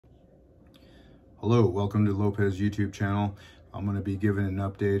Hello, welcome to Lopez YouTube channel. I'm going to be giving an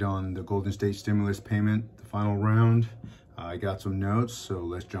update on the Golden State stimulus payment, the final round. I got some notes, so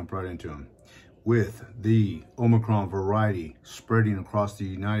let's jump right into them. With the Omicron variety spreading across the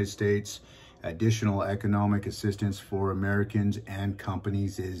United States, additional economic assistance for Americans and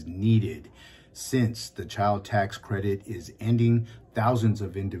companies is needed. Since the child tax credit is ending, thousands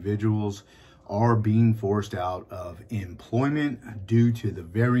of individuals are being forced out of employment due to the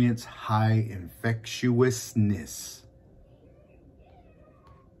variant's high infectiousness.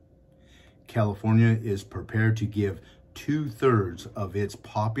 California is prepared to give 2/3 of its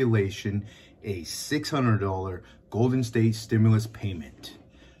population a $600 Golden State stimulus payment.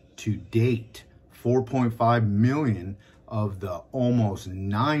 To date, 4.5 million of the almost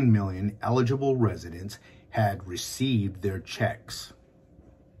 9 million eligible residents had received their checks.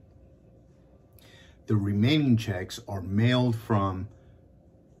 The remaining checks are mailed from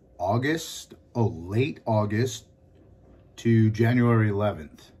late August to January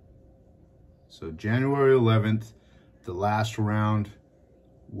 11th. So January 11th, the last round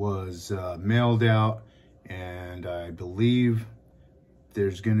was mailed out, and I believe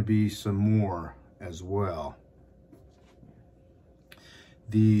there's going to be some more as well.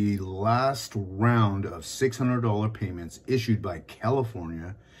 The last round of $600 payments issued by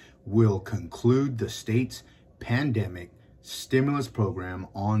California will conclude the state's pandemic stimulus program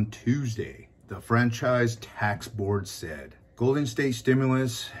on Tuesday, the Franchise Tax Board said. Golden State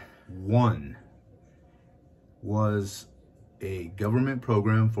Stimulus 1 was a government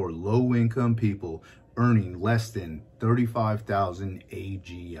program for low-income people earning less than $35,000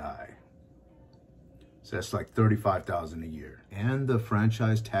 AGI. So that's like $35,000 a year. And the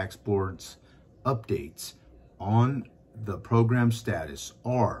Franchise Tax Board's updates on the program status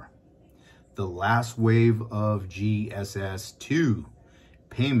are: the last wave of GSS2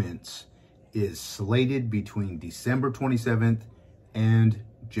 payments is slated between December 27th and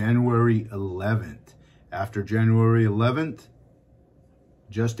January 11th. After January 11th,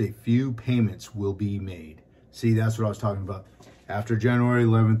 just a few payments will be made. See, that's what I was talking about. After January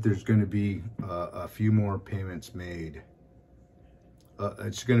 11th, there's going to be a few more payments made.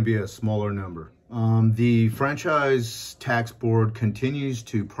 It's going to be a smaller number. The Franchise Tax Board continues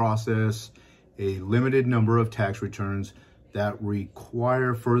to process a limited number of tax returns that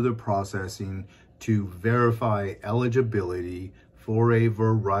require further processing to verify eligibility for a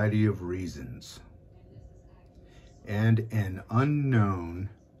variety of reasons. And an unknown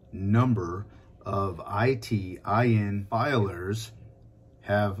number of ITIN filers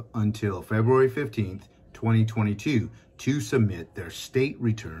have until February 15th, 2022 to submit their state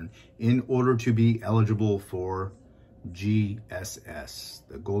return in order to be eligible for GSS,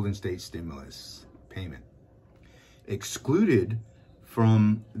 the Golden State Stimulus payment. Excluded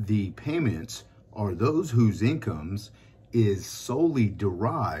from the payments are those whose incomes is solely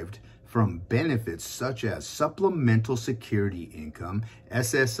derived from benefits such as Supplemental Security Income,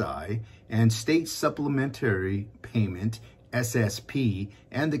 SSI, and State Supplementary Payment, SSP,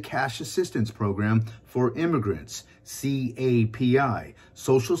 and the Cash Assistance Program for Immigrants, CAPI,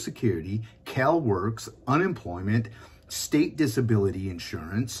 Social Security, CalWORKS, Unemployment, State Disability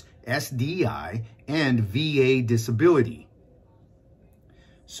Insurance, SDI, and VA Disability.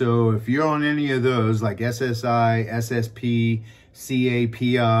 So if you're on any of those, like SSI, SSP,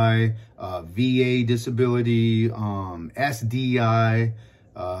 CAPI, VA Disability, SDI,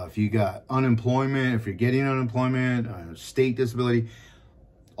 if you got unemployment, if you're getting unemployment, state disability,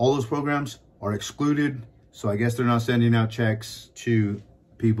 all those programs are excluded. So I guess they're not sending out checks to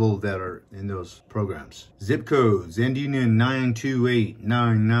people that are in those programs. Zip codes ending in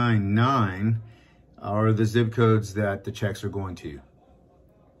 928999 are the zip codes that the checks are going to.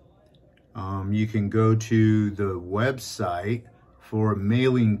 You can go to the website for a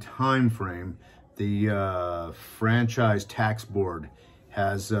mailing time frame. The Franchise Tax Board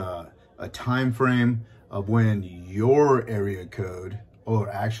has a time frame of when your area code, or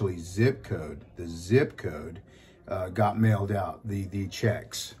actually zip code, the zip code got mailed out. The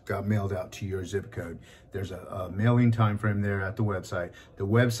checks got mailed out to your zip code. There's a mailing time frame there at the website. The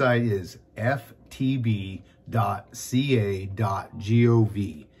website is ftb.ca.gov.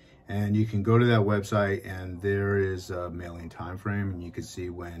 And you can go to that website, and there is a mailing time frame, and you can see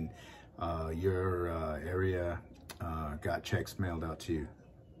when your area got checks mailed out to you.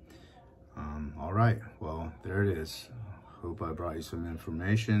 All right, well, there it is. Hope I brought you some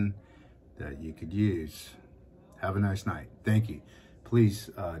information that you could use. Have a nice night. Thank you. Please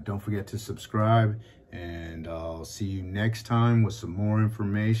don't forget to subscribe, and I'll see you next time with some more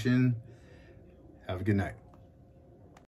information. Have a good night.